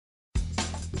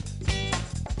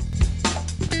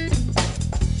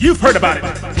You've heard about it.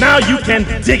 Now you can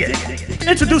dig it.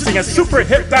 Introducing a super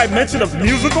hip dimension of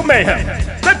musical mayhem,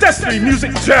 the Desteni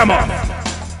Music Jamm-O.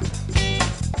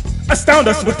 Astound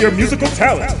us with your musical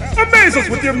talent. Amaze us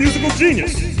with your musical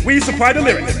genius. We supply the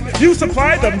lyrics. You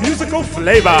supply the musical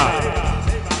flavor.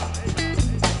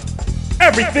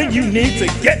 Everything you need to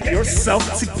get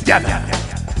yourself together.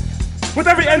 With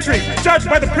every entry judged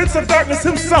by the Prince of Darkness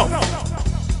himself.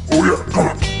 Oh yeah, come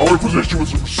on. I want to present you with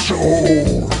some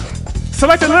soul.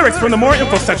 Select the lyrics from the more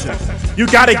info section. You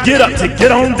gotta get up to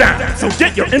get on down, so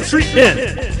get your entry in.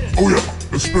 Oh yeah,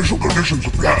 the special conditions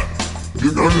apply.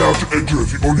 You're not allowed to enter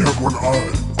if you only have one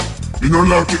eye. You're not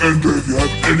allowed to enter if you have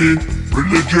any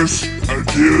religious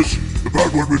ideas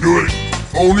about what we're doing.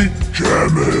 Only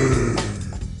jamming.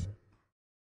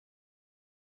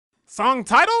 Song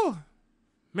title?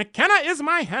 Mckenna is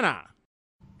my henna.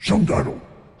 Song title,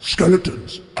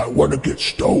 Skeletons, I Wanna Get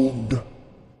Stoned.